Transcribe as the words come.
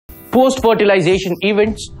Post-fertilization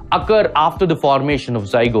events occur after the formation of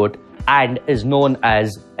zygote and is known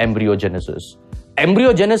as embryogenesis.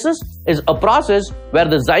 Embryogenesis is a process where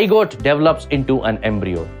the zygote develops into an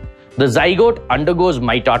embryo. The zygote undergoes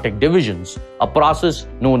mitotic divisions, a process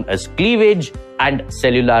known as cleavage and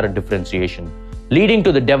cellular differentiation, leading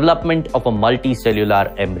to the development of a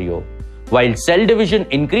multicellular embryo. While cell division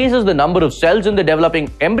increases the number of cells in the developing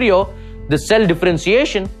embryo, the cell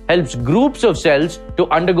differentiation helps groups of cells to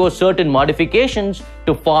undergo certain modifications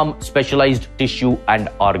to form specialized tissue and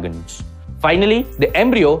organs. Finally, the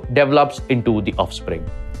embryo develops into the offspring.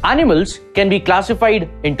 Animals can be classified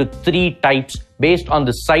into three types based on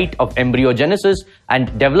the site of embryogenesis and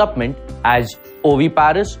development as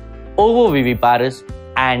oviparous, ovoviviparous,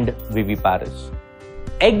 and viviparous.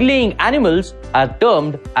 Egg-laying animals are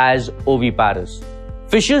termed as oviparous.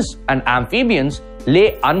 Fishes and amphibians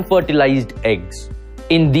lay unfertilized eggs.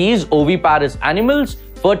 In these oviparous animals,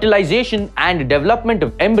 fertilization and development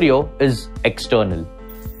of embryo is external.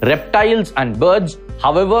 Reptiles and birds,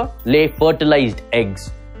 however, lay fertilized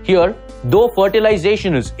eggs. Here, though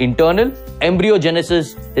fertilization is internal,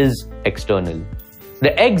 embryogenesis is external.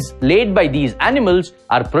 The eggs laid by these animals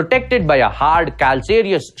are protected by a hard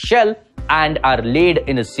calcareous shell and are laid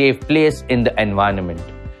in a safe place in the environment.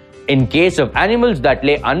 In case of animals that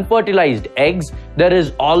lay unfertilized eggs, there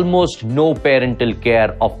is almost no parental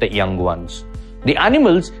care of the young ones. The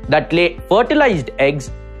animals that lay fertilized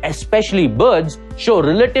eggs, especially birds, show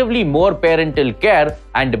relatively more parental care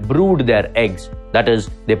and brood their eggs. That is,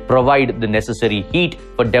 they provide the necessary heat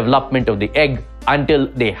for development of the egg until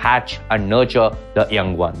they hatch and nurture the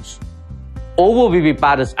young ones.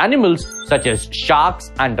 Ovoviviparous animals such as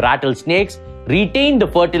sharks and rattlesnakes retain the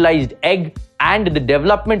fertilized egg, and the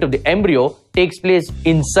development of the embryo takes place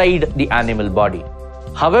inside the animal body.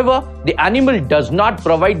 However, the animal does not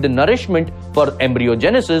provide the nourishment for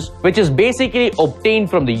embryogenesis, which is basically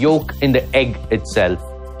obtained from the yolk in the egg itself.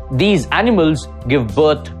 These animals give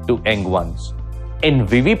birth to young ones. In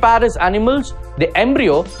viviparous animals, the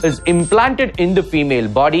embryo is implanted in the female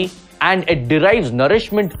body and it derives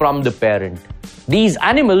nourishment from the parent. These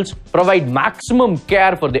animals provide maximum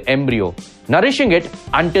care for the embryo, nourishing it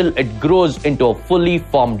until it grows into a fully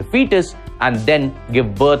formed fetus and then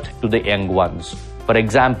give birth to the young ones. For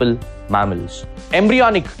example, mammals.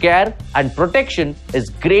 Embryonic care and protection is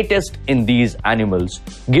greatest in these animals,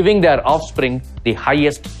 giving their offspring the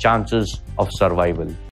highest chances of survival.